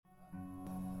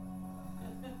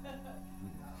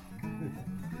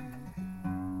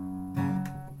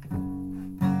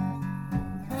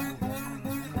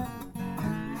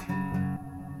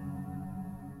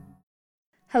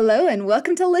Hello and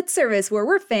welcome to Lit Service, where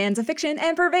we're fans of fiction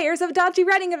and purveyors of dodgy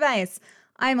writing advice.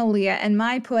 I'm Aaliyah, and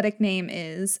my poetic name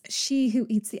is She Who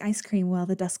Eats the Ice Cream While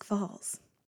the Dusk Falls.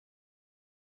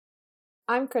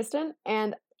 I'm Kristen,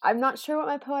 and I'm not sure what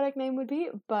my poetic name would be,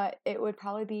 but it would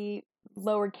probably be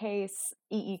lowercase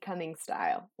E.E. Cummings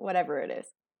style, whatever it is.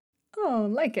 Oh,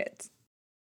 like it.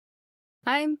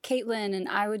 I'm Caitlin, and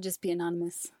I would just be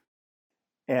anonymous.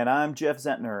 And I'm Jeff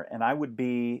Zentner, and I would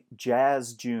be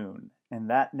Jazz June. And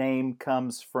that name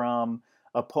comes from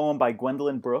a poem by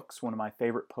Gwendolyn Brooks, one of my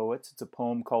favorite poets. It's a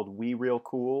poem called We Real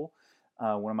Cool,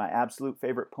 one of my absolute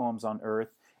favorite poems on earth.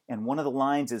 And one of the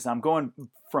lines is, I'm going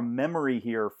from memory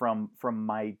here from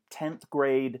my 10th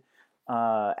grade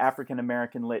African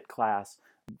American lit class.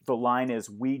 The line is,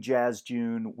 "We Jazz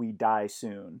June, we die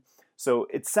soon." So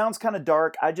it sounds kind of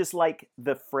dark. I just like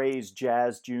the phrase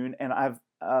Jazz June, and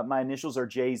my initials are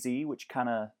JZ, which kind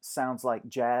of sounds like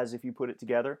jazz if you put it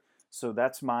together. So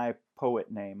that's my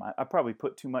poet name. I probably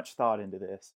put too much thought into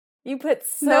this. You put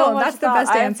so much that's thought. the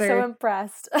best answer. I'm so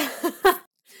impressed.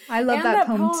 I love that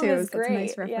poem too. Is That's great. a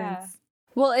nice reference. Yeah.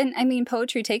 Well, and I mean,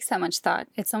 poetry takes that much thought.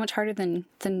 It's so much harder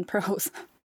than prose.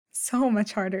 So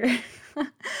much harder.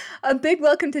 A big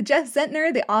welcome to Jeff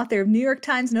Zentner, the author of New York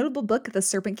Times notable book, The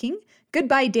Serpent King,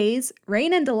 Goodbye Days,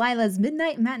 Rain and Delilah's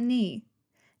Midnight Matinee,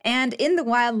 and In the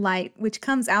Wild Light, which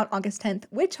comes out August 10th,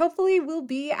 which hopefully will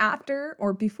be after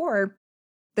or before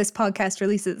this podcast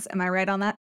releases. Am I right on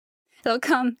that? The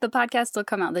podcast will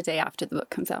come out the day after the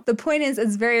book comes out. The point is,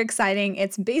 it's very exciting.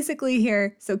 It's basically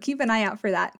here, so keep an eye out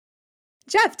for that.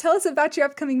 Jeff, tell us about your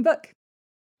upcoming book.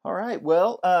 All right.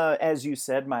 Well, as you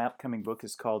said, my upcoming book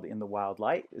is called In the Wild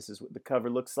Light. This is what the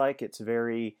cover looks like. It's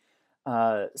very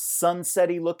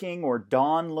sunsetty looking, or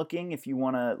dawn looking, if you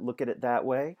want to look at it that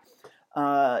way.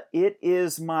 It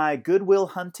is my Good Will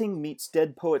Hunting meets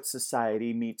Dead Poets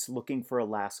Society meets Looking for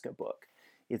Alaska book.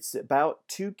 It's about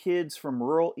two kids from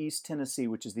rural East Tennessee,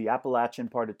 which is the Appalachian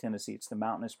part of Tennessee. It's the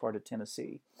mountainous part of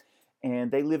Tennessee.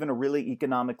 And they live in a really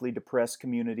economically depressed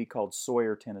community called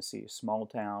Sawyer, Tennessee, a small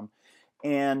town.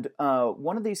 And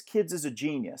one of these kids is a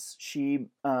genius. She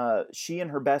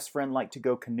and her best friend like to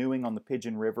go canoeing on the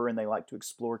Pigeon River, and they like to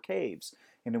explore caves.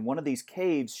 And in one of these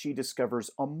caves, she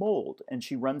discovers a mold, and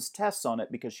she runs tests on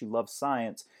it because she loves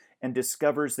science, and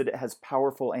discovers that it has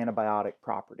powerful antibiotic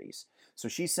properties. So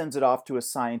she sends it off to a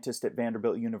scientist at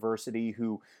Vanderbilt University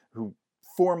who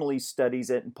formally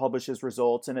studies it and publishes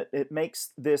results, and it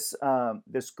makes this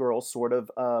girl sort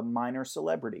of a minor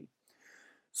celebrity.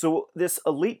 So this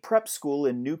elite prep school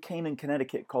in New Canaan,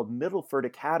 Connecticut called Middleford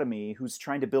Academy, who's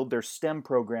trying to build their STEM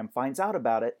program, finds out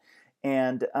about it,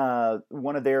 and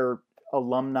one of their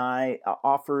alumni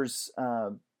offers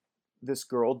this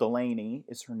girl, Delaney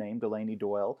is her name, Delaney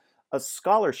Doyle, a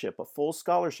full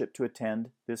scholarship to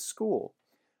attend this school.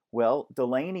 Well,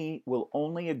 Delaney will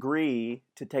only agree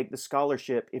to take the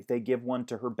scholarship if they give one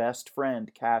to her best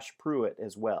friend, Cash Pruitt,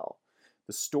 as well.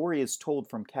 The story is told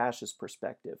from Cash's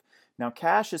perspective. Now,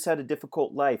 Cash has had a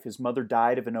difficult life. His mother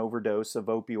died of an overdose of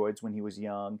opioids when he was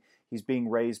young. He's being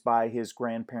raised by his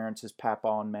grandparents, his papa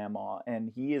and mama,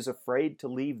 and he is afraid to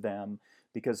leave them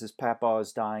because his papa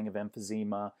is dying of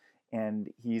emphysema,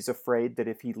 and he's afraid that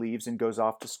if he leaves and goes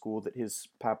off to school that his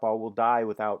papa will die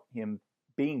without him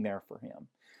being there for him.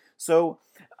 So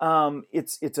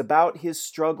it's about his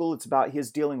struggle. It's about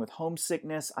his dealing with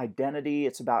homesickness, identity.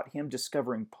 It's about him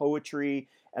discovering poetry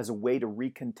as a way to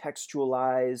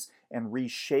recontextualize and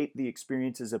reshape the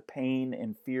experiences of pain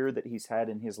and fear that he's had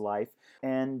in his life.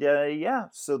 And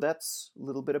so that's a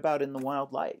little bit about In the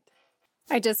Wild Light.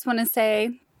 I just want to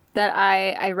say that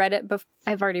I read it.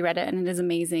 I've already read it, and it is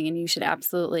amazing, and you should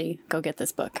absolutely go get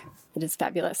this book. It is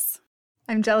fabulous.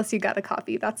 I'm jealous you got a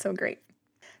copy. That's so great.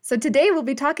 So today we'll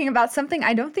be talking about something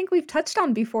I don't think we've touched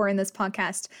on before in this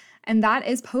podcast, and that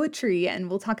is poetry. And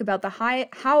we'll talk about the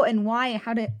how and why,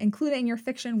 how to include it in your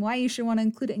fiction, why you should want to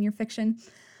include it in your fiction.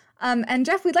 And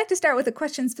Jeff, we'd like to start with a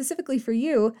question specifically for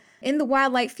you. In the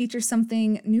Wild Light features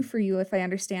something new for you, if I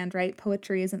understand right.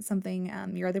 Poetry isn't something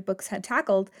your other books had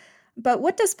tackled. But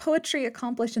what does poetry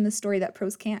accomplish in this story that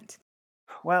prose can't?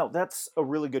 Well, that's a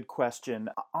really good question.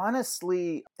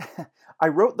 Honestly, I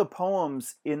wrote the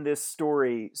poems in this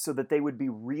story so that they would be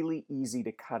really easy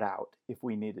to cut out if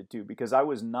we needed to, because I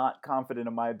was not confident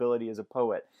in my ability as a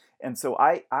poet. And so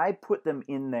I put them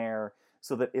in there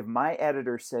so that if my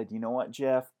editor said, you know what,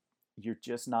 Jeff, you're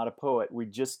just not a poet. We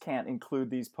just can't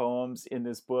include these poems in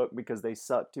this book because they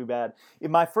suck too bad.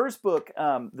 In my first book,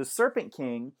 The Serpent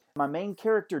King, my main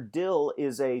character, Dill,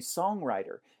 is a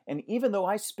songwriter. And even though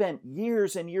I spent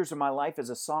years and years of my life as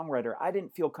a songwriter, I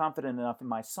didn't feel confident enough in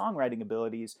my songwriting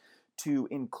abilities to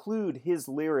include his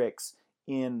lyrics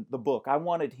in the book. I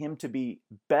wanted him to be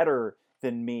better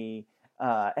than me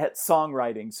at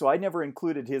songwriting, so I never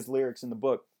included his lyrics in the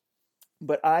book.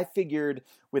 But I figured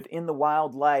with In the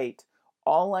Wild Light,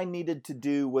 all I needed to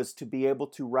do was to be able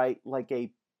to write like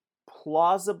a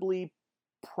plausibly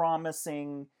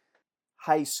promising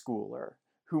high schooler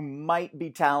who might be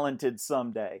talented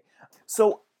someday.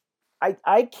 So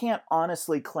I can't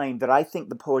honestly claim that I think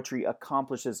the poetry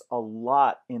accomplishes a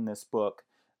lot in this book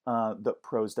that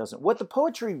prose doesn't. What the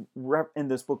poetry in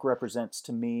this book represents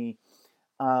to me,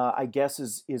 I guess,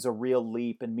 is a real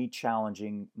leap and me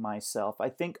challenging myself. I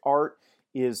think art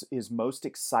is most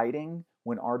exciting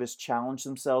when artists challenge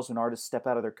themselves, when artists step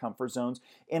out of their comfort zones.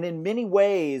 And in many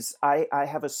ways, I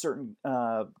have a certain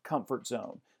comfort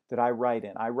zone that I write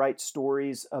in. I write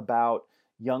stories about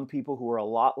young people who are a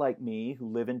lot like me, who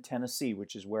live in Tennessee,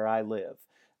 which is where I live,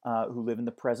 who live in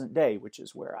the present day, which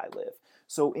is where I live.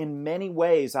 So in many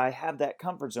ways, I have that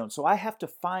comfort zone. So I have to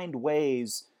find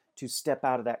ways to step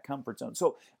out of that comfort zone.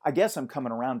 So I guess I'm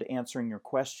coming around to answering your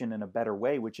question in a better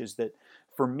way, which is that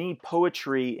for me,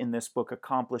 poetry in this book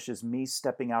accomplishes me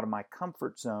stepping out of my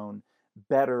comfort zone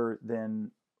better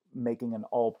than making an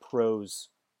all prose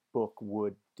book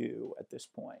would do at this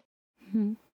point.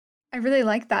 Mm-hmm. I really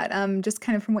like that. Just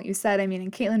kind of from what you said, I mean,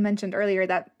 and Caitlin mentioned earlier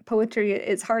that poetry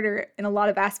is harder in a lot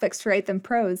of aspects to write than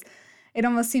prose. It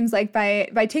almost seems like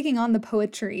by taking on the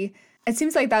poetry, it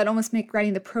seems like that would almost make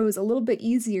writing the prose a little bit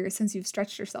easier since you've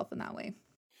stretched yourself in that way.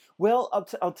 Well,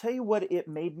 I'll tell you what it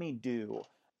made me do.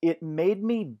 It made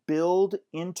me build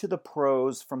into the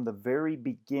prose from the very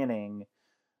beginning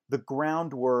the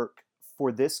groundwork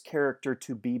for this character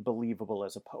to be believable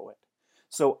as a poet.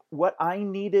 So what I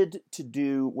needed to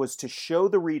do was to show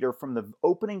the reader from the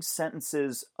opening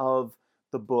sentences of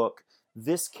the book,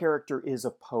 this character is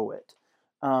a poet.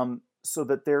 So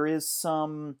that there is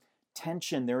some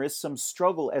tension, there is some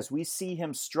struggle as we see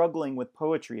him struggling with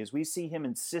poetry, as we see him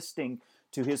insisting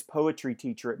to his poetry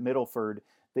teacher at Middleford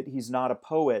that he's not a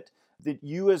poet, that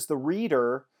you as the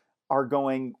reader are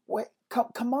going, wait,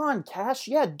 come on, Cash,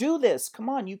 yeah, do this, come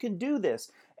on, you can do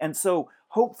this. And so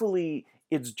hopefully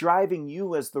it's driving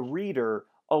you as the reader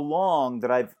along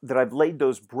that I've laid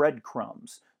those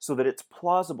breadcrumbs so that it's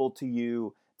plausible to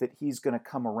you that he's going to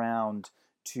come around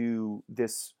to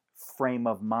this frame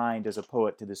of mind as a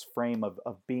poet, to this frame of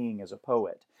being as a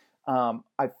poet.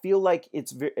 I feel like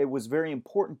it was very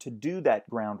important to do that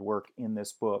groundwork in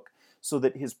this book so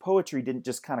that his poetry didn't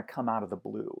just kind of come out of the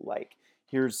blue. Like,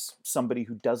 here's somebody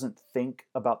who doesn't think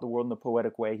about the world in a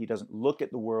poetic way. He doesn't look at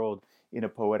the world in a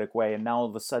poetic way. And now all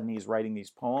of a sudden he's writing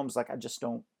these poems. Like, I just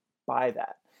don't buy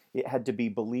that. It had to be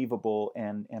believable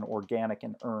and organic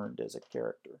and earned as a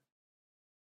character.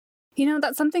 You know,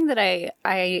 that's something that I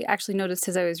actually noticed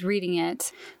as I was reading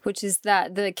it, which is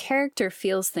that the character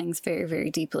feels things very, very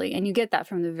deeply. And you get that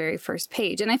from the very first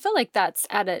page. And I feel like that's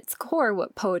at its core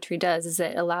what poetry does, is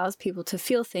it allows people to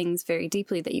feel things very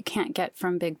deeply that you can't get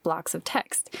from big blocks of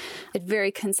text. It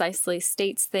very concisely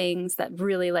states things that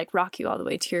really like rock you all the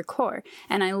way to your core.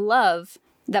 And I love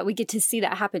that we get to see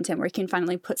that happen to him, where he can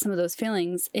finally put some of those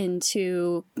feelings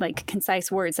into like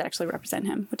concise words that actually represent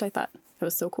him, which I thought that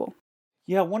was so cool.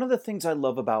 Yeah, one of the things I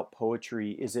love about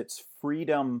poetry is its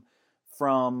freedom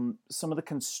from some of the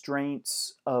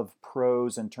constraints of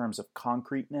prose in terms of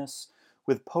concreteness.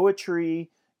 With poetry,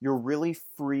 you're really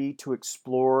free to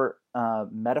explore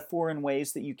metaphor in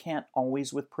ways that you can't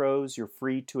always with prose. You're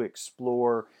free to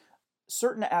explore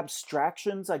certain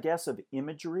abstractions, I guess, of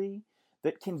imagery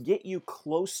that can get you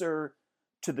closer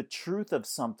to the truth of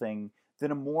something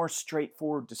than a more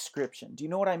straightforward description. Do you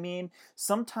know what I mean?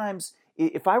 Sometimes,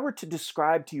 if I were to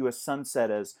describe to you a sunset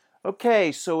as,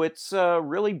 okay, so it's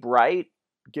really bright,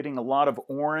 getting a lot of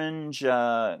orange,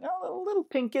 a little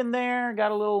pink in there,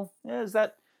 got a little, is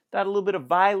that a little bit of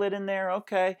violet in there?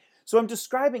 Okay. So I'm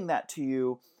describing that to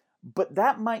you, but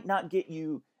that might not get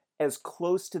you as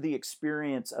close to the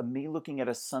experience of me looking at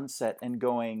a sunset and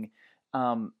going,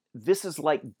 this is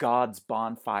like God's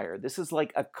bonfire. This is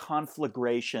like a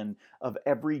conflagration of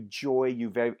every joy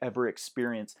you've ever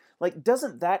experienced. Like,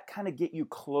 doesn't that kind of get you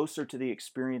closer to the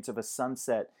experience of a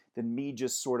sunset than me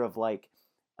just sort of like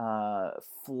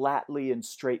flatly and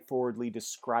straightforwardly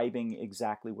describing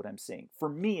exactly what I'm seeing? For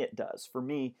me, it does. For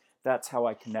me, that's how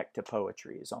I connect to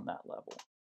poetry, is on that level.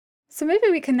 So maybe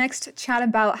we can next chat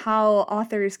about how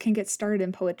authors can get started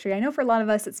in poetry. I know for a lot of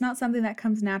us, it's not something that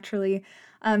comes naturally.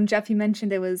 Jeff, you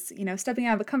mentioned it was, stepping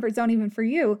out of a comfort zone even for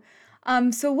you.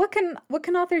 So what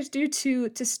can authors do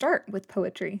to start with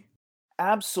poetry?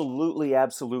 Absolutely,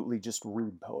 absolutely just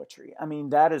read poetry. I mean,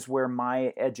 that is where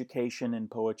my education in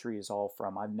poetry is all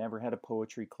from. I've never had a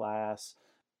poetry class.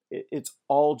 it's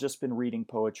all just been reading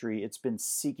poetry. It's been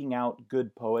seeking out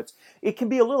good poets. It can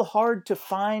be a little hard to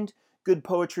find good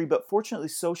poetry, but fortunately,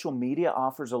 social media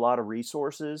offers a lot of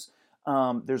resources.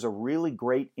 There's a really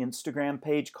great Instagram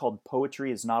page called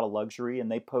Poetry is Not a Luxury,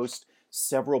 and they post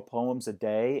several poems a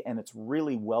day, and it's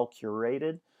really well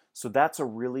curated. So that's a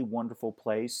really wonderful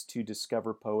place to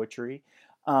discover poetry.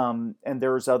 And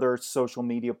there's other social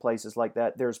media places like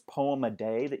that. There's Poem a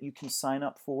Day that you can sign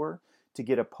up for to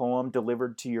get a poem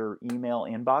delivered to your email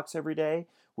inbox every day,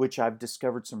 which I've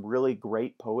discovered some really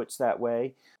great poets that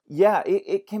way. Yeah,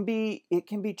 it can be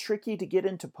tricky to get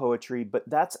into poetry, but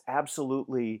that's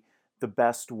absolutely the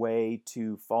best way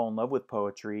to fall in love with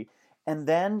poetry. And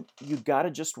then you got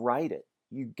to just write it.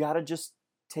 You got to just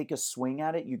take a swing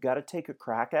at it. You got to take a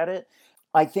crack at it.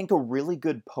 I think a really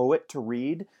good poet to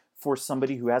read for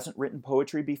somebody who hasn't written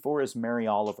poetry before is Mary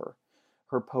Oliver.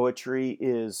 Her poetry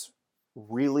is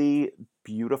really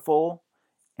beautiful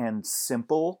and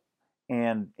simple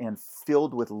and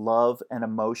filled with love and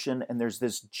emotion, and there's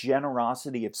this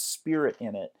generosity of spirit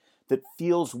in it that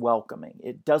feels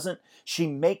welcoming. She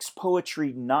makes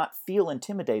poetry not feel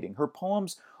intimidating. Her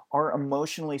poems are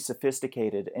emotionally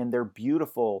sophisticated and they're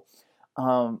beautiful,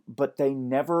 but they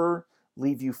never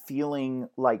leave you feeling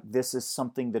like this is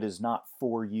something that is not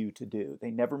for you to do.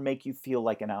 They never make you feel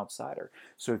like an outsider.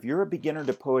 So if you're a beginner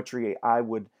to poetry, I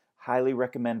would highly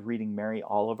recommend reading Mary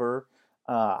Oliver,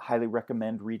 highly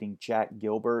recommend reading Jack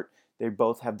Gilbert. They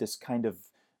both have this kind of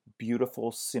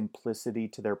beautiful simplicity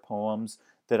to their poems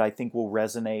that I think will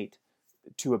resonate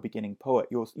to a beginning poet.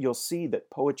 You'll see that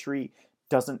poetry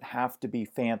doesn't have to be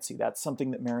fancy. That's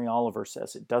something that Mary Oliver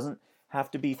says. It doesn't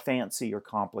have to be fancy or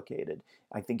complicated.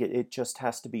 I think it just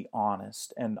has to be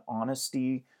honest, and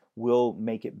honesty will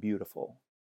make it beautiful.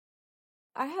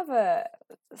 I have a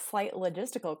slight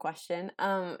logistical question.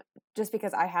 Just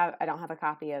because I don't have a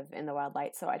copy of In the Wild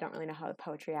Light, so I don't really know how the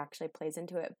poetry actually plays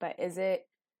into it. But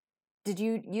did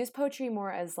you use poetry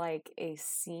more as like a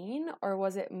scene, or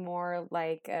was it more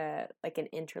like an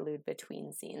interlude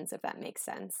between scenes, if that makes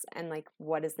sense? And like,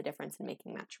 what is the difference in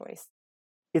making that choice?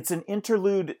 It's an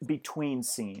interlude between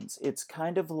scenes. It's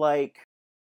kind of like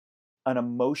an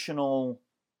emotional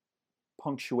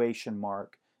punctuation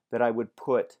mark that I would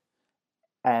put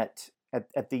at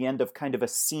the end of kind of a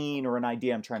scene or an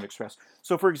idea I'm trying to express.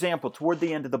 So for example, toward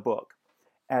the end of the book,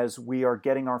 as we are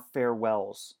getting our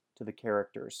farewells to the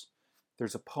characters,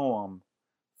 there's a poem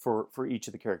for each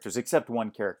of the characters, except one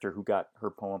character who got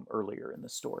her poem earlier in the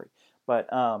story. But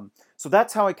so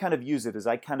that's how I kind of use it, is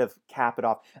I kind of cap it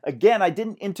off. Again, I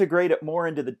didn't integrate it more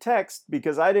into the text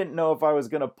because I didn't know if I was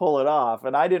going to pull it off,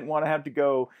 and I didn't want to have to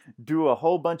go do a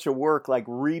whole bunch of work like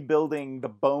rebuilding the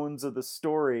bones of the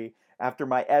story after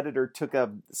my editor took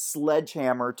a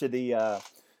sledgehammer to the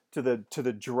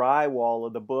drywall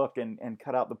of the book and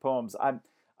cut out the poems.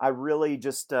 I really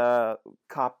just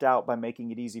copped out by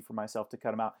making it easy for myself to cut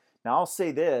them out. Now I'll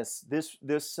say this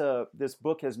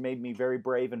book has made me very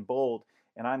brave and bold,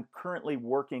 and I'm currently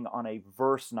working on a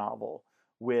verse novel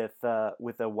with a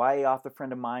YA author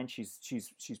friend of mine.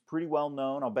 She's pretty well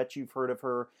known. I'll bet you've heard of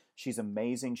her. She's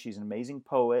amazing. She's an amazing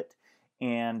poet,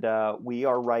 and we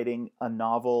are writing a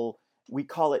novel. We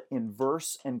call it In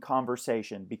Verse and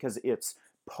Conversation because it's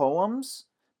poems,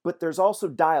 but there's also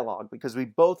dialogue because we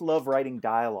both love writing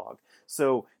dialogue.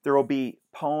 So there will be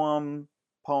poem,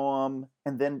 and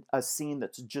then a scene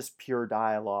that's just pure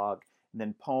dialogue, and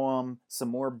then poem, some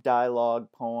more dialogue,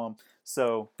 poem.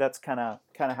 So that's kind of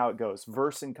how it goes,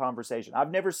 verse and conversation.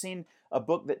 I've never seen a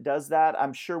book that does that.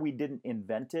 I'm sure we didn't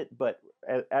invent it, but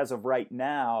as of right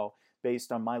now,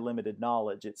 based on my limited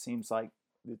knowledge, it seems like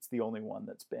it's the only one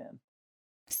that's been.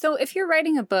 So if you're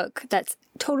writing a book that's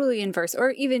totally in verse,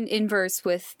 or even in verse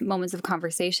with moments of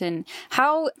conversation,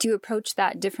 how do you approach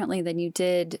that differently than you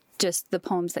did just the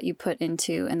poems that you put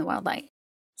into In the Wild Light?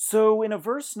 So in a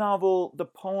verse novel, the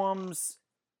poems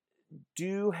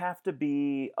do have to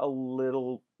be a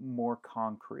little more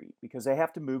concrete because they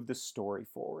have to move the story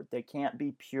forward. They can't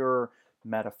be pure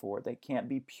metaphor. They can't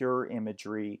be pure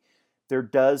imagery. There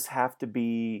does have to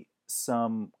be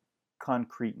some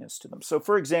concreteness to them. So,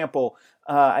 for example,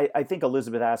 I think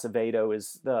Elizabeth Acevedo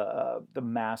is the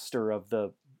master of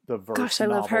the verse. Gosh, I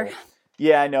novel. love her.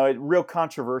 Yeah, I know. A real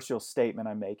controversial statement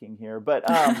I'm making here, but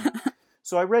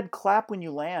so I read Clap When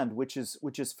You Land, which is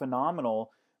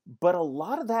phenomenal. But a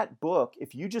lot of that book,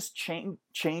 if you just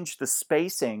change the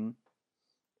spacing,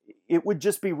 it would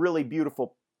just be really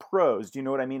beautiful prose. Do you know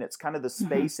what I mean? It's kind of the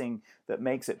spacing that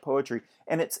makes it poetry,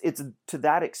 and it's to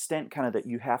that extent kind of that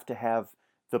you have to have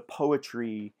the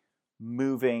poetry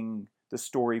moving the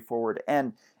story forward.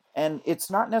 And And it's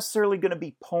not necessarily going to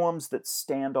be poems that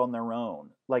stand on their own,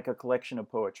 like a collection of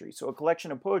poetry. So a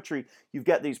collection of poetry, you've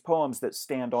got these poems that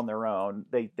stand on their own.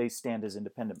 They stand as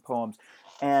independent poems.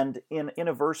 And in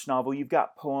a verse novel, you've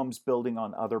got poems building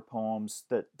on other poems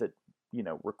that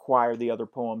require the other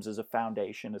poems as a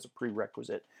foundation, as a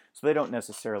prerequisite. So they don't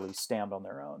necessarily stand on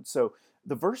their own. So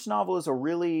the verse novel is a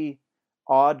really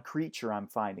odd creature, I'm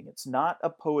finding. It's not a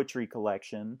poetry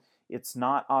collection. It's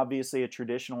not obviously a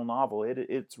traditional novel.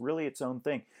 It's really its own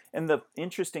thing. And the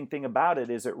interesting thing about it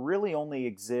is it really only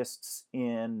exists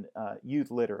in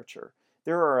youth literature.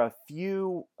 There are a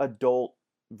few adult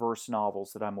verse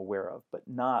novels that I'm aware of, but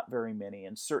not very many,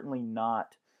 and certainly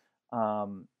not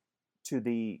to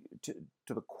the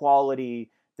quality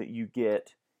that you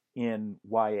get in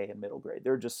YA and middle grade.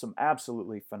 There are just some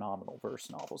absolutely phenomenal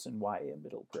verse novels in YA and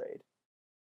middle grade.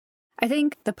 I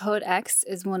think The Poet X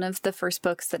is one of the first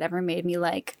books that ever made me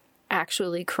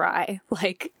actually cry.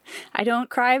 I don't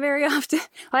cry very often.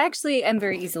 I actually am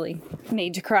very easily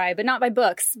made to cry, but not by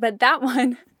books. But that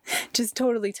one just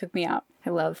totally took me out. I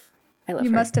love You her.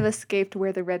 must have escaped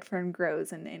Where the Red Fern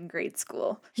Grows in grade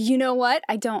school. You know what?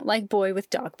 I don't like boy with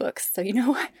dog books, so you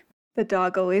know what? The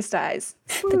dog always dies.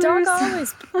 The dog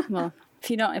always. Well,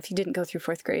 if you didn't go through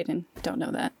 4th grade and don't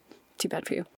know that, too bad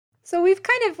for you. So we've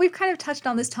kind of touched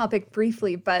on this topic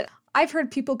briefly, but I've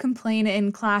heard people complain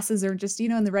in classes or just,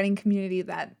 in the writing community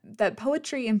that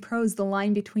poetry and prose, the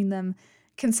line between them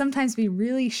can sometimes be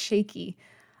really shaky.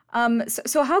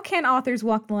 So how can authors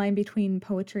walk the line between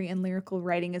poetry and lyrical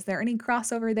writing? Is there any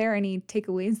crossover there? Any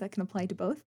takeaways that can apply to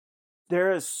both?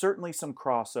 There is certainly some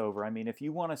crossover. I mean, if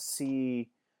you want to see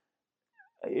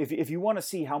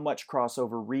how much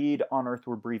crossover, read On Earth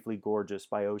We're Briefly Gorgeous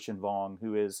by Ocean Vuong,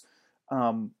 who is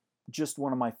just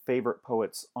one of my favorite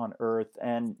poets on earth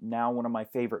and now one of my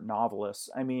favorite novelists.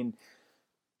 I mean,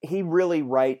 he really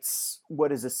writes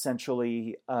what is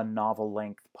essentially a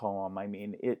novel-length poem. I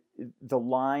mean, the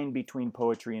line between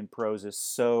poetry and prose is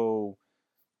so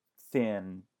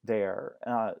thin there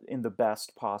in the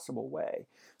best possible way.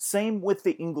 Same with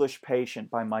The English Patient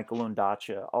by Michael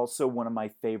Ondaatje, also one of my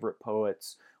favorite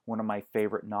poets, one of my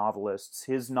favorite novelists.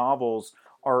 His novels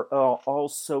are all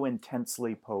so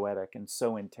intensely poetic and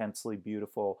so intensely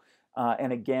beautiful.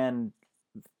 And again,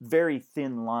 very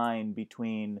thin line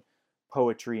between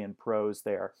poetry and prose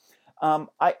there.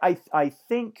 I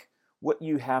think what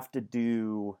you have to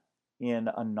do in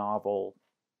a novel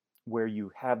where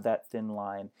you have that thin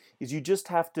line is you just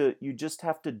have to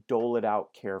dole it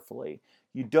out carefully.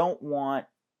 You don't want,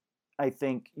 I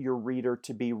think, your reader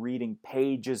to be reading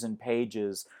pages and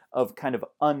pages of kind of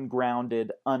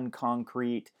ungrounded,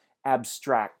 unconcrete,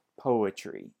 abstract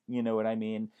poetry. You know what I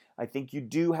mean? I think you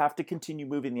do have to continue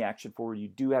moving the action forward. You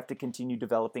do have to continue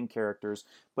developing characters,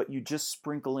 but you just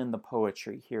sprinkle in the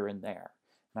poetry here and there.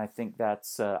 And I think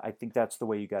that's the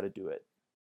way you got to do it.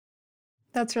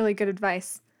 That's really good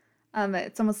advice.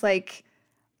 It's almost like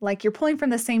you're pulling from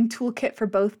the same toolkit for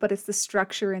both, but it's the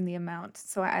structure and the amount.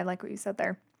 So I like what you said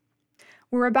there.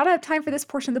 We're about out of time for this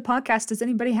portion of the podcast. Does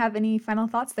anybody have any final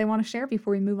thoughts they want to share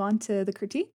before we move on to the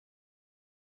critique?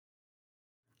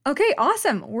 Okay,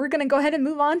 awesome. We're going to go ahead and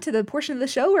move on to the portion of the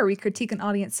show where we critique an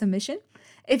audience submission.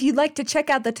 If you'd like to check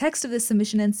out the text of this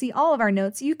submission and see all of our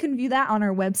notes, you can view that on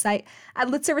our website at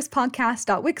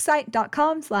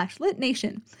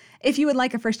litservicepodcast.wixsite.com/litnation. If you would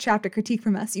like a first chapter critique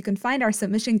from us, you can find our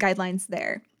submission guidelines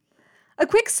there. A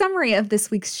quick summary of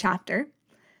this week's chapter.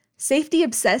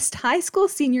 Safety-obsessed high school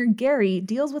senior Gary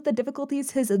deals with the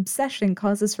difficulties his obsession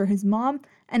causes for his mom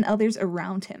and others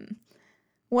around him.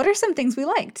 What are some things we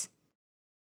liked?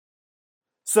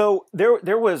 So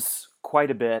there was quite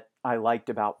a bit I liked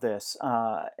about this,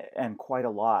 and quite a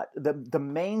lot. The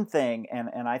main thing,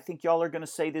 and I think y'all are going to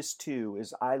say this too,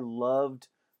 is I loved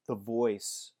the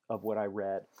voice of what I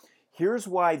read. Here's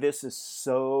why this is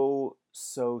so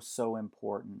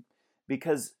important.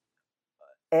 Because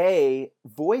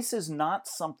voice is not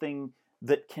something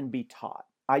that can be taught.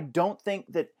 I don't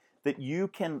think that you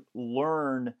can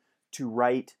learn to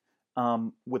write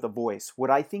with a voice. What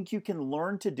I think you can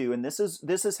learn to do, and this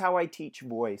is how I teach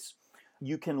voice,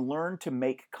 you can learn to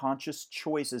make conscious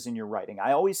choices in your writing.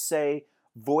 I always say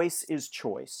voice is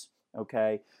choice,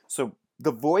 okay? So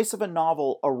the voice of a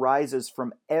novel arises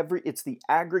from it's the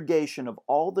aggregation of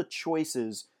all the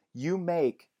choices you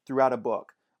make throughout a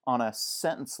book on a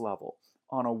sentence level,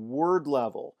 on a word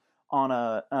level, on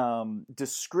a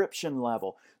description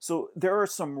level. So there are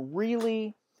some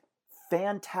really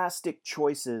fantastic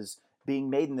choices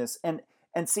being made in this. And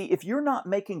see, if you're not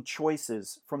making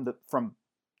choices from the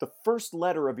first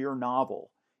letter of your novel,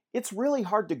 it's really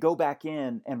hard to go back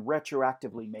in and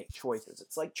retroactively make choices.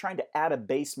 It's like trying to add a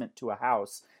basement to a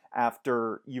house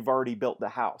after you've already built the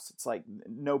house. It's like,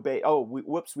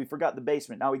 whoops, we forgot the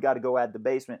basement. Now we got to go add the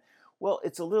basement. Well,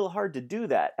 it's a little hard to do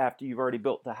that after you've already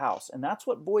built the house. And that's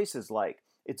what voice is like.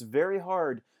 It's very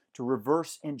hard to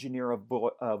reverse engineer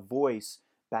a voice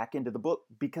back into the book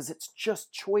because it's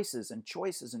just choices and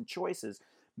choices and choices,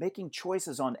 making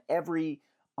choices on every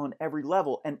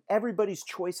level, and everybody's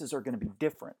choices are going to be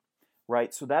different,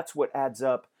 right? So that's what adds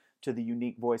up to the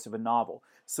unique voice of a novel.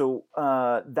 So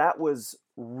that was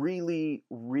really,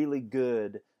 really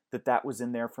good that was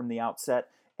in there from the outset.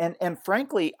 And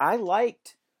frankly, I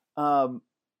liked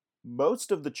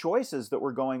most of the choices that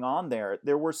were going on there.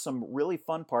 There were some really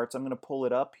fun parts. I'm going to pull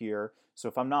it up here. So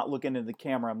if I'm not looking at the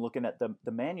camera, I'm looking at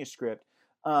the manuscript.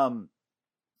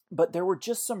 But there were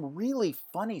just some really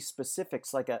funny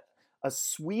specifics, like a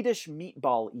Swedish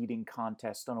meatball eating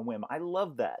contest on a whim. I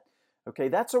love that. Okay,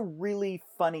 that's a really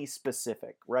funny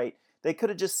specific, right? They could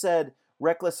have just said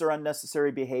reckless or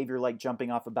unnecessary behavior like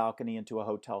jumping off a balcony into a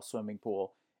hotel swimming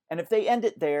pool. And if they end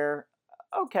it there,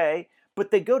 okay. But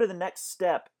they go to the next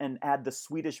step and add the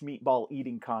Swedish meatball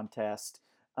eating contest,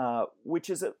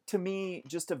 which is, to me,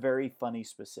 just a very funny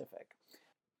specific.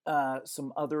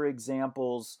 Some other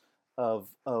examples of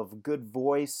good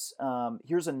voice.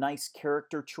 Here's a nice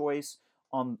character choice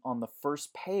on the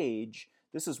first page.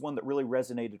 This is one that really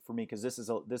resonated for me because this is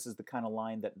the kind of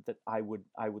line that I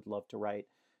would love to write.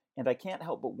 And I can't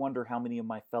help but wonder how many of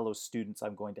my fellow students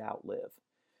I'm going to outlive.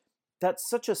 That's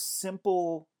such a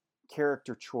simple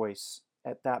character choice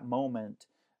at that moment.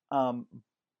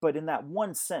 But in that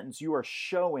one sentence, you are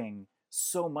showing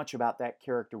so much about that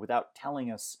character without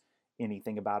telling us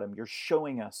anything about him. You're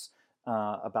showing us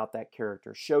about that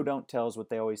character. Show don't tell is what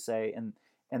they always say.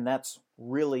 And that's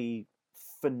really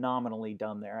phenomenally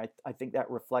done there. I think that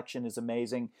reflection is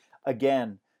amazing.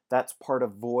 Again, that's part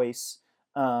of voice.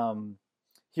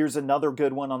 Here's another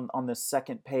good one on this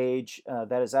second page.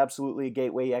 That is absolutely a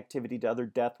gateway activity to other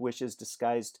death wishes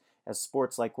disguised as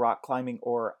sports like rock climbing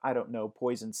or, I don't know,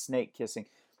 poison snake kissing.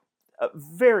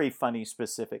 Very funny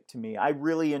specific to me. I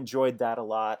really enjoyed that a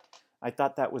lot. I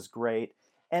thought that was great.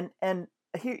 And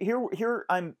here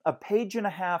I'm a page and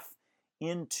a half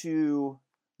into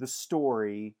the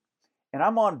story, and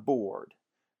I'm on board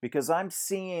because I'm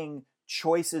seeing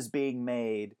choices being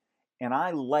made, and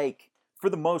I like, for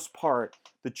the most part,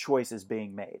 the choices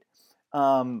being made.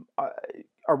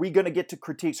 Are we going to get to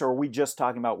critiques, or are we just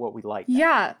talking about what we like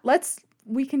now? Yeah,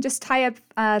 we can just tie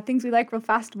up things we like real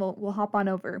fast. We'll hop on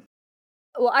over.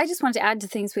 Well, I just wanted to add to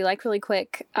things we like really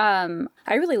quick. I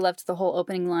really loved the whole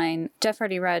opening line. Jeff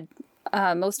already read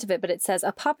most of it, but it says,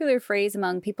 a popular phrase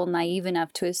among people naive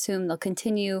enough to assume they'll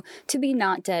continue to be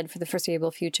not dead for the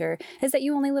foreseeable future is that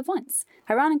you only live once.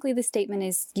 Ironically, this statement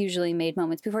is usually made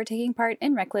moments before taking part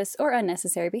in reckless or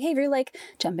unnecessary behavior like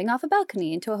jumping off a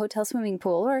balcony into a hotel swimming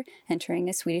pool or entering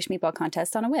a Swedish meatball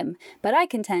contest on a whim. But I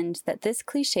contend that this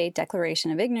cliched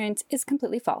declaration of ignorance is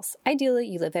completely false. Ideally,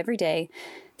 you live every day.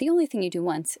 The only thing you do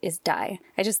once is die.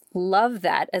 I just love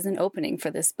that as an opening for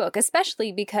this book,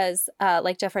 especially because,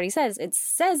 like Jeff already says, it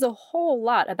says a whole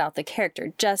lot about the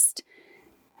character.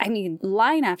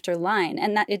 Line after line,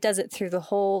 and that it does it through the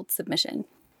whole submission.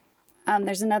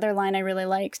 There's another line I really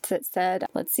liked that said,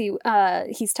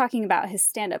 he's talking about his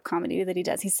stand-up comedy that he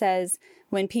does. He says,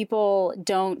 when people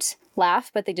don't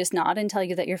laugh, but they just nod and tell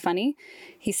you that you're funny,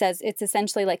 he says, it's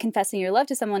essentially like confessing your love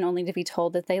to someone only to be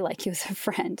told that they like you as a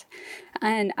friend.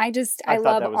 And I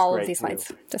love all of these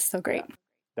lines. Just so great.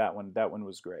 Yeah. That one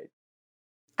was great.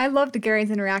 I loved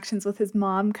Gary's interactions with his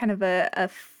mom, kind of a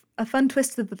fun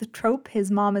twist of the trope.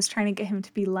 His mom is trying to get him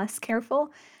to be less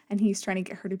careful, and he's trying to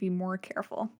get her to be more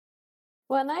careful.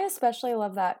 Well, and I especially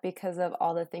love that because of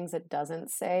all the things it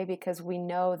doesn't say, because we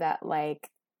know that,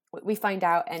 we find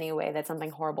out anyway that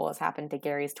something horrible has happened to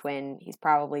Gary's twin. He's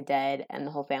probably dead, and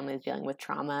the whole family is dealing with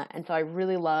trauma. And so I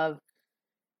really love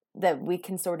that we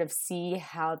can sort of see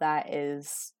how that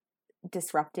is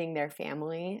disrupting their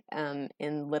family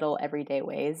in little everyday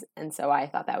ways. And so I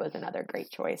thought that was another great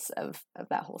choice of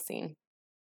that whole scene.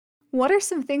 What are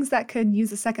some things that could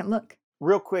use a second look?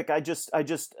 Real quick, I just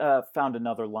found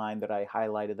another line that I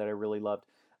highlighted that I really loved.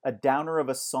 A downer of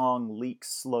a song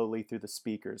leaks slowly through the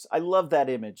speakers. I love that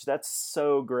image. That's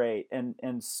so great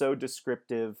and so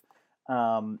descriptive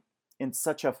in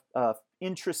such a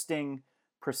interesting,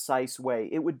 precise way.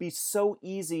 It would be so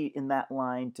easy in that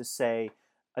line to say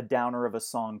a downer of a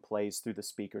song plays through the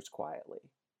speakers quietly.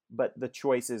 But the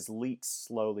choice is leaks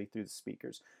slowly through the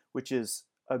speakers, which is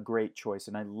a great choice.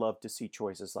 And I love to see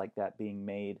choices like that being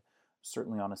made,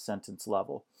 certainly on a sentence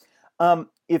level.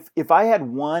 If I had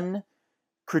one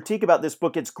critique about this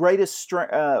book, its greatest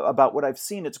strength, about what I've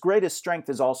seen, its greatest strength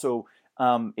is also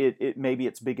it may be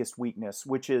its biggest weakness,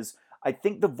 which is I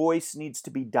think the voice needs to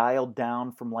be dialed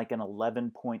down from like an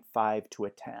 11.5 to a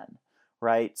 10,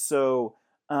 right? So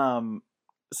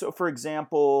for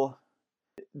example,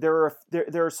 there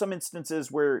are some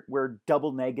instances where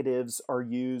double negatives are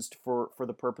used for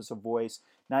the purpose of voice,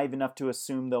 naive enough to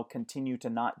assume they'll continue to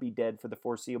not be dead for the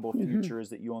foreseeable future, is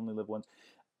that you only live once.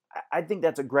 I think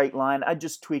that's a great line. I'd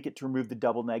just tweak it to remove the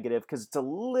double negative because it's a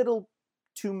little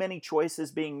too many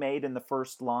choices being made in the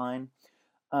first line.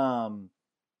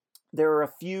 There are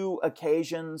a few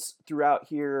occasions throughout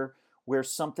here where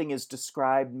something is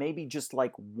described maybe just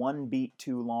like one beat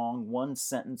too long, one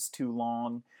sentence too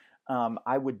long.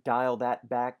 I would dial that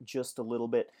back just a little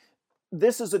bit.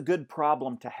 This is a good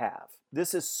problem to have.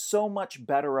 This is so much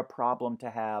better a problem to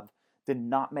have than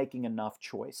not making enough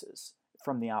choices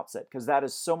from the outset, because that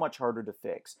is so much harder to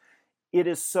fix. It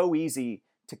is so easy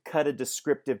to cut a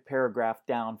descriptive paragraph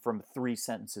down from 3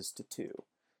 sentences to 2,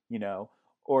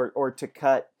 or to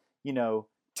cut,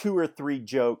 2 or 3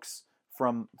 jokes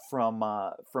from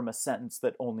a sentence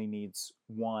that only needs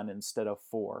 1 instead of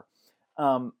 4.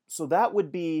 So that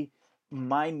would be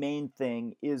my main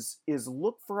thing is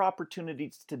look for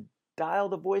opportunities to dial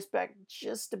the voice back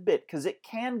just a bit, because it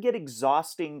can get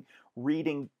exhausting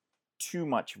reading too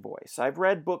much voice. I've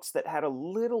read books that had a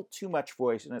little too much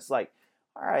voice, and it's like,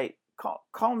 all right,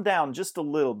 calm down just a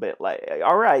little bit. Like,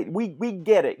 all right, we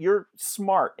get it. You're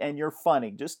smart and you're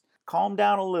funny. Just calm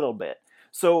down a little bit.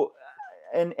 So,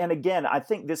 and again, I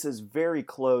think this is very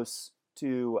close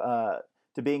to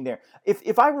being there.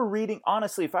 If I were reading,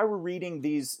 honestly, if I were reading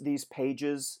these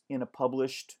pages in a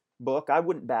published book, I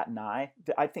wouldn't bat an eye.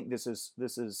 I think this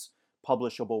is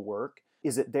publishable work.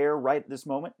 Is it there right at this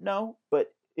moment? No,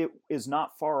 but it is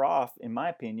not far off, in my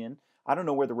opinion. I don't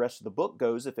know where the rest of the book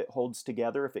goes, if it holds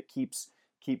together, if it keeps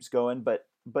going, but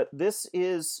this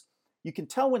is, you can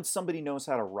tell when somebody knows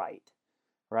how to write,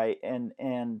 right?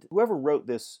 And whoever wrote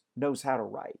this knows how to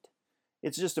write.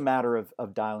 It's just a matter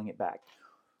of dialing it back.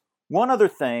 One other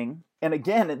thing, and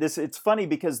again, it's funny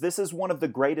because this is one of the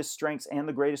greatest strengths and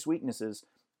the greatest weaknesses,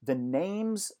 the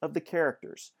names of the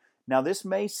characters. Now, this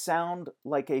may sound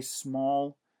like a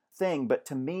small thing, but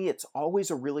to me, it's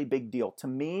always a really big deal. To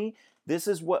me, this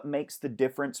is what makes the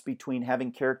difference between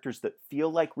having characters that feel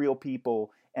like real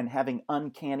people and having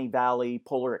Uncanny Valley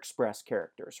Polar Express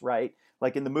characters, right?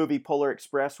 Like in the movie Polar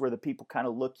Express, where the people kind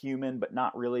of look human, but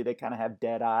not really. They kind of have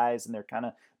dead eyes and their kind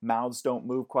of mouths don't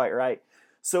move quite right.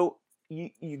 So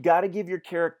you got to give your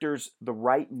characters the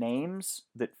right names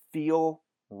that feel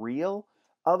real.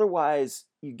 Otherwise,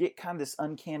 you get kind of this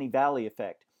Uncanny Valley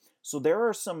effect. So there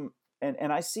are some,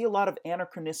 and I see a lot of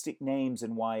anachronistic names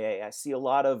in YA. I see a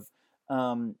lot of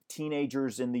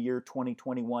teenagers in the year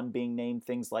 2021 being named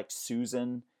things like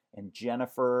Susan and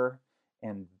Jennifer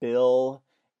and Bill,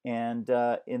 and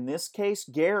in this case,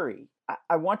 Gary.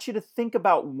 I want you to think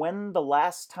about when the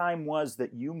last time was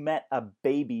that you met a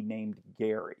baby named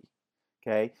Gary.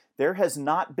 Okay, there has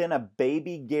not been a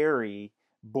baby Gary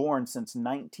born since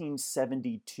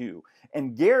 1972,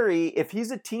 and Gary, if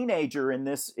he's a teenager in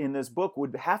this book,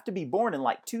 would have to be born in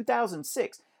like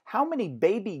 2006. How many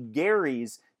baby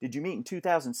Garys did you meet in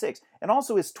 2006? And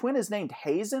also, his twin is named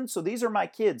Hazen, so these are my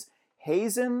kids,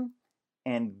 Hazen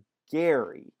and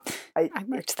Gary. I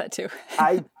marked that too.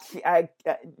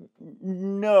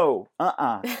 No,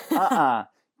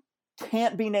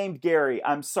 can't be named Gary.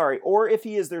 I'm sorry. Or if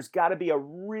he is, there's got to be a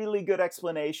really good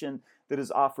explanation that is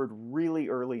offered really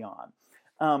early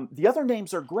on. The other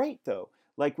names are great though.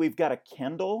 Like we've got a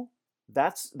Kendall.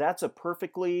 That's a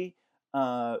perfectly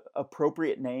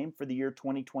appropriate name for the year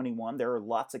 2021. There are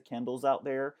lots of Kendalls out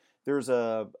there. There's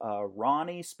a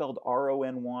Ronnie, spelled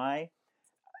R-O-N-Y.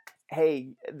 Hey,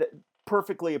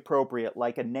 perfectly appropriate.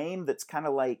 Like a name that's kind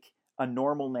of like a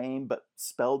normal name, but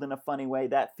spelled in a funny way.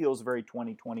 That feels very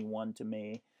 2021 to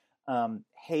me.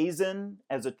 Hazen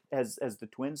as the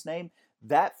twins' name,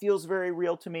 that feels very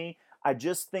real to me. I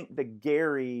just think the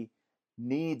Gary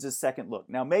needs a second look.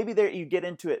 Now, maybe there you get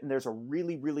into it and there's a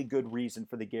really, really good reason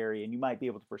for the Gary, and you might be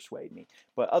able to persuade me.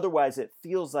 But otherwise, it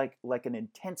feels like an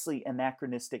intensely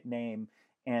anachronistic name,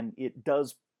 and it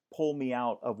does pull me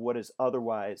out of what is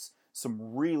otherwise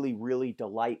some really, really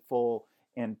delightful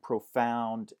and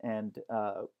profound and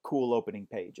cool opening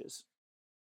pages.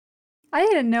 I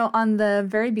had a note on the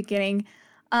very beginning.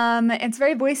 It's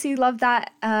very voicey, love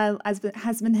that, as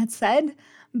has been said.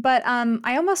 But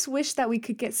I almost wish that we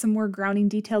could get some more grounding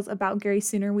details about Gary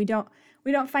Sooner. We don't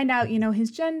find out, his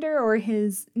gender or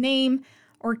his name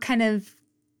or kind of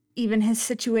even his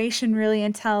situation really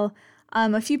until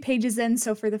a few pages in.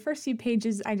 So for the first few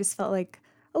pages, I just felt like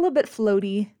a little bit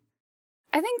floaty.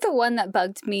 I think the one that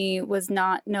bugged me was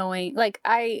not knowing,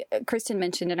 Kristen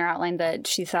mentioned in her outline that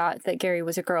she thought that Gary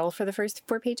was a girl for the first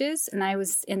 4 pages, and I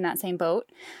was in that same boat.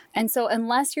 And so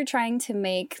unless you're trying to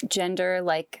make gender,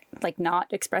 like not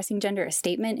expressing gender, a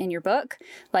statement in your book,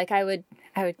 I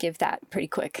would give that pretty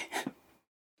quick.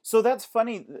 So that's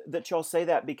funny that y'all say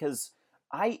that, because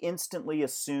I instantly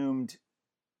assumed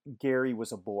Gary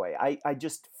was a boy. I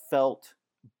just felt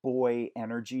boy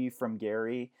energy from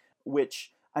Gary,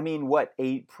 which, I mean,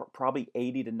 probably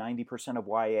 80 to 90% of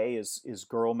YA is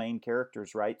girl main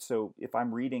characters, right? So if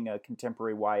I'm reading a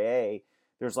contemporary YA,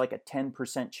 there's like a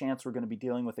 10% chance we're going to be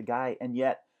dealing with a guy. And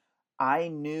yet I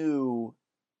knew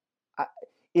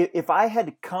if I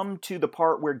had come to the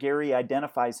part where Gary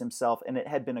identifies himself and it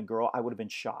had been a girl, I would have been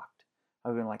shocked. I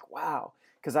would have been like, wow,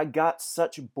 because I got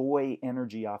such boy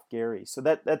energy off Gary. So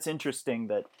that's interesting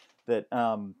that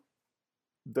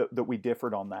we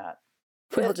differed on that.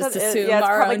 We'll just assume it's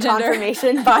our probably own gender.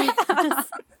 confirmation bias.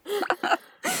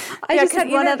 I just had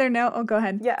one other note. Oh, go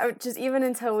ahead. Yeah, just even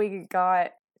until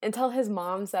his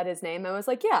mom said his name, I was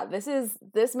like, yeah,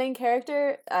 this main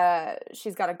character.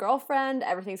 She's got a girlfriend.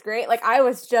 Everything's great. I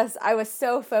was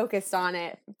so focused on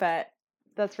it, but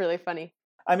that's really funny.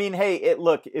 I mean, hey,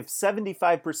 look, if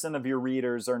 75% of your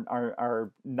readers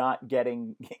are not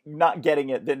getting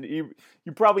it, then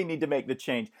you probably need to make the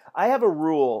change. I have a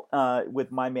rule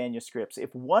with my manuscripts.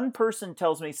 If one person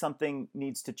tells me something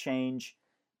needs to change,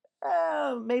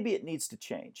 maybe it needs to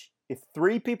change. If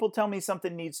 3 people tell me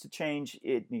something needs to change,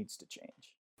 it needs to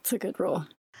change. It's a good rule.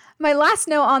 My last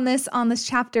note on this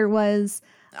chapter was,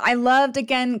 I loved,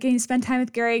 again, getting to spend time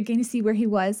with Gary, getting to see where he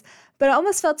was, but it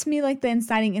almost felt to me like the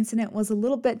inciting incident was a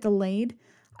little bit delayed.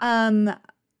 I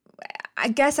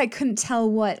guess I couldn't tell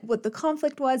what the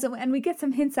conflict was, and we get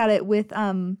some hints at it with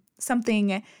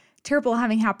something terrible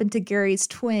having happened to Gary's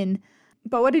twin.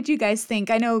 But what did you guys think?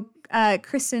 I know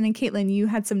Kristen and Caitlin, you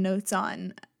had some notes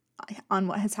on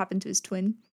what has happened to his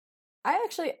twin.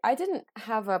 I didn't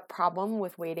have a problem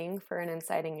with waiting for an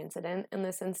inciting incident in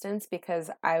this instance, because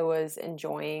I was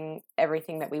enjoying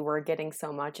everything that we were getting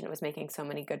so much, and it was making so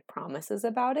many good promises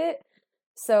about it.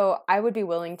 So I would be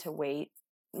willing to wait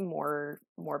more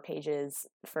pages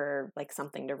for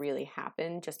something to really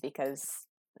happen, just because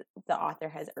the author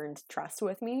has earned trust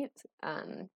with me.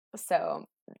 So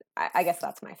I guess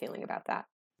that's my feeling about that.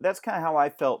 That's kind of how I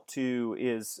felt too,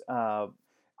 is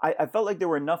I felt like there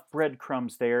were enough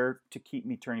breadcrumbs there to keep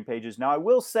me turning pages. Now, I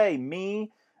will say,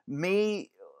 me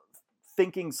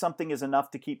thinking something is enough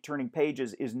to keep turning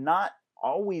pages is not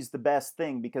always the best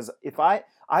thing, because if I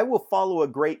will follow a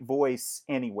great voice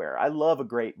anywhere. I love a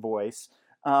great voice,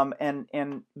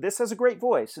 and this has a great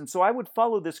voice, and so I would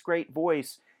follow this great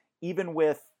voice even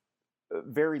with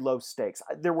very low stakes.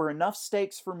 There were enough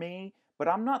stakes for me, but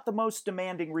I'm not the most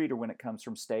demanding reader when it comes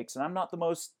from stakes, and I'm not the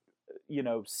most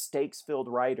stakes-filled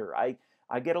writer. I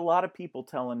get a lot of people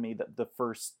telling me that the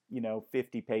first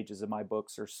 50 pages of my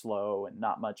books are slow and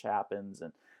not much happens,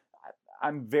 and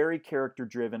I'm very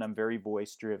character-driven, I'm very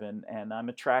voice-driven, and I'm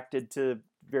attracted to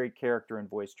very character and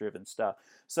voice-driven stuff.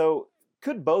 So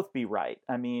could both be right.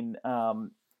 I mean,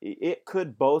 it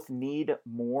could both need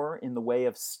more in the way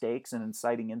of stakes and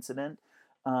inciting incident,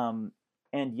 and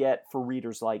yet for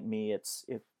readers like me, it's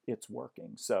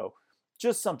working. So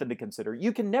just something to consider.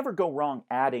 You can never go wrong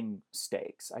adding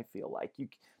stakes, I feel like.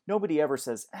 Nobody ever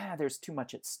says, there's too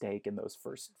much at stake in those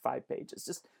first 5 pages.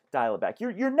 Just dial it back.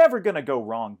 You're never going to go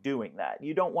wrong doing that.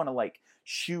 You don't want to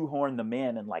shoehorn them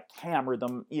in and hammer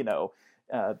them,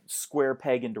 square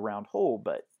peg into round hole,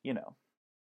 but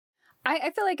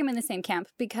I feel like I'm in the same camp,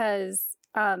 because,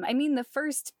 the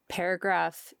first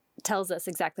paragraph tells us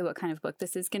exactly what kind of book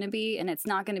this is going to be, and it's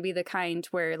not going to be the kind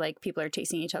where people are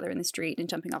chasing each other in the street and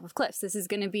jumping off of cliffs. This is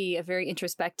going to be a very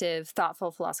introspective,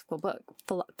 thoughtful, philosophical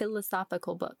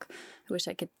book. I wish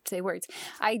I could say words.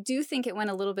 I do think it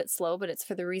went a little bit slow, but it's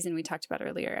for the reason we talked about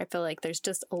earlier. I feel like there's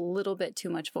just a little bit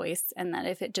too much voice, and that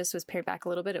if it just was pared back a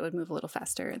little bit, it would move a little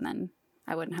faster, and then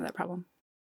I wouldn't have that problem.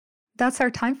 That's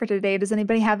our time for today. Does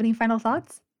anybody have any final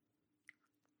thoughts?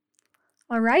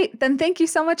 All right, then thank you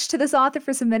so much to this author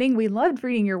for submitting. We loved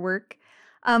reading your work.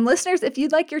 Listeners, if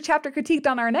you'd like your chapter critiqued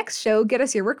on our next show, get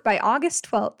us your work by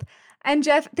August 12th. And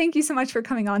Jeff, thank you so much for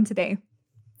coming on today.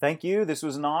 Thank you. This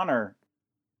was an honor.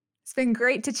 It's been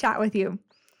great to chat with you.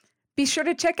 Be sure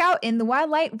to check out In the Wild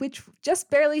Light, which just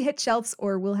barely hit shelves,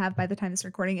 or will have by the time this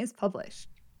recording is published.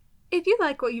 If you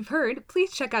like what you've heard,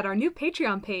 please check out our new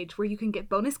Patreon page, where you can get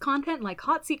bonus content like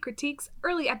hot seat critiques,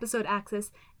 early episode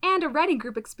access, and a writing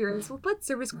group experience with Lit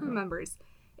Service crew members.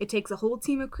 It takes a whole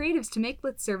team of creatives to make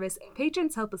Lit Service, and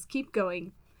patrons help us keep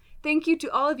going. Thank you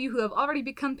to all of you who have already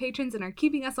become patrons and are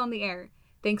keeping us on the air.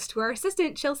 Thanks to our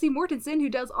assistant, Chelsea Mortensen, who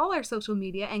does all our social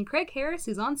media, and Craig Harris,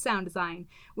 who's on sound design.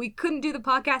 We couldn't do the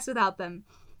podcast without them.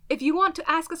 If you want to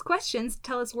ask us questions,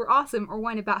 tell us we're awesome, or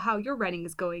whine about how your writing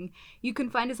is going, you can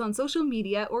find us on social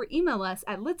media or email us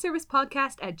at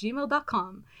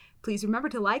litservicepodcast@gmail.com. Please remember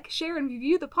to like, share, and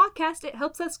review the podcast. It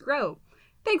helps us grow.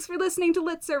 Thanks for listening to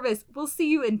Lit Service. We'll see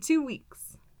you in 2 weeks.